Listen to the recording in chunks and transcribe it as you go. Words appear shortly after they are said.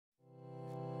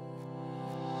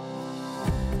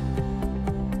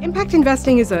Impact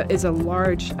investing is a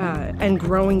large and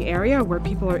growing area where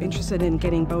people are interested in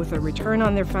getting both a return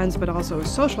on their funds but also a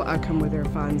social outcome with their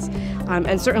funds,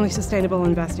 and certainly sustainable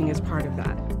investing is part of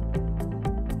that.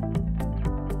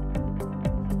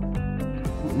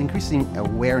 An increasing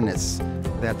awareness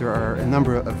that there are a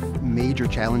number of major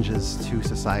challenges to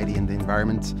society and the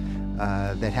environment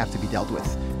that have to be dealt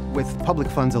with. With public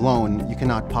funds alone, you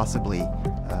cannot possibly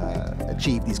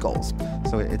achieve these goals.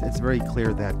 So it's very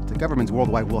clear that the governments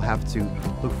worldwide will have to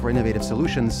look for innovative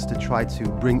solutions to try to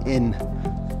bring in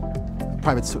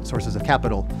private sources of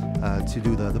capital to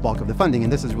do the bulk of the funding.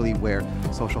 And this is really where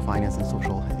social finance and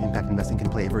social impact investing can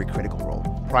play a very critical role.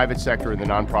 Private sector and the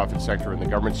nonprofit sector and the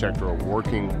government sector are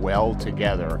working well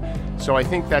together. So I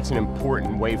think that's an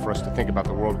important way for us to think about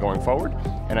the world going forward.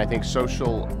 And I think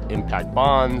social impact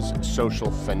bonds,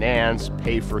 social finance,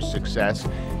 pay for success,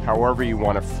 however you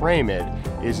want to frame it,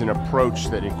 is an approach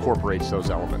that incorporates those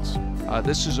elements.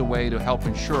 This is a way to help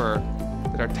ensure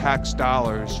that our tax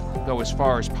dollars go as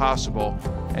far as possible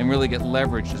and really get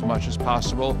leveraged as much as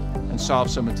possible and solve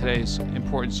some of today's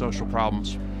important social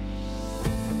problems.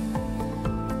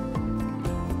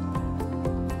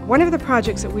 One of the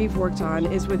projects that we've worked on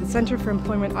is with the Center for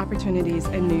Employment Opportunities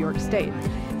in New York State.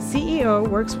 CEO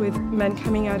works with men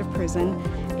coming out of prison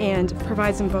and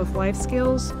provides them both life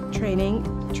skills, training,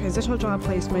 transitional job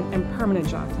placement, and permanent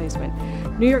job placement.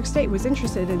 New York State was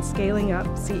interested in scaling up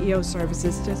CEO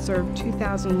services to serve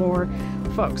 2,000 more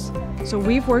folks. So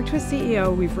we've worked with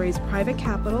CEO, we've raised private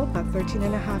capital, about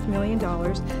 $13.5 million,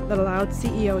 that allowed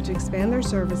CEO to expand their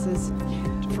services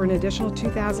for an additional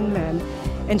 2,000 men.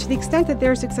 And to the extent that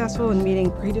they're successful in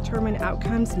meeting predetermined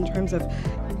outcomes in terms of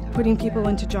putting people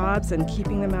into jobs and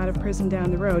keeping them out of prison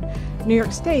down the road, New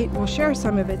York State will share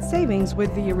some of its savings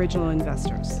with the original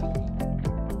investors.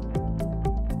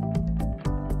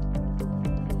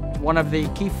 One of the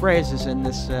key phrases in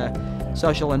this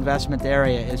social investment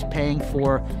area is paying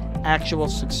for actual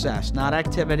success, not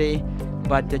activity,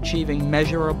 but achieving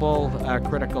measurable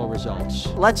critical results.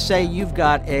 Let's say you've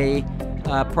got a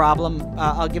problem.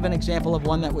 I'll give an example of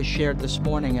one that was shared this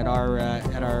morning at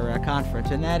our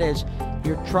conference, and that is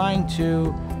you're trying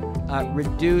to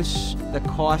reduce the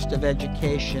cost of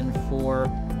education for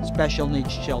special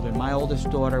needs children. My oldest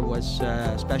daughter was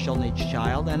a special needs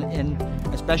child, and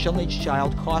a special needs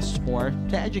child costs more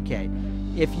to educate.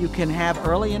 If you can have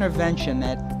early intervention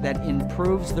that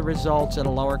improves the results at a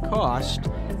lower cost,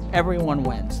 everyone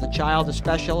wins. The child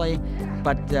especially,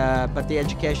 but the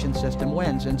education system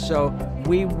wins. And so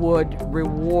we would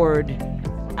reward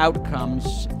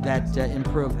outcomes that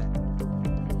improve it.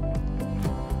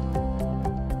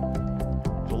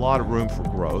 There's a lot of room for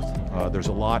growth. There's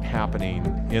a lot happening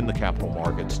in the capital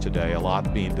markets today, a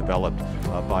lot being developed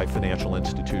by financial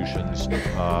institutions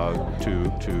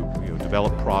to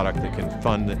develop product that can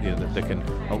fund, that can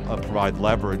provide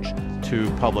leverage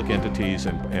to public entities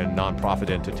and nonprofit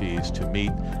entities to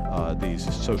meet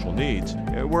these social needs.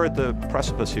 We're at the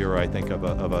precipice here, I think, of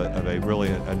a really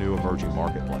new emerging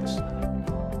marketplace.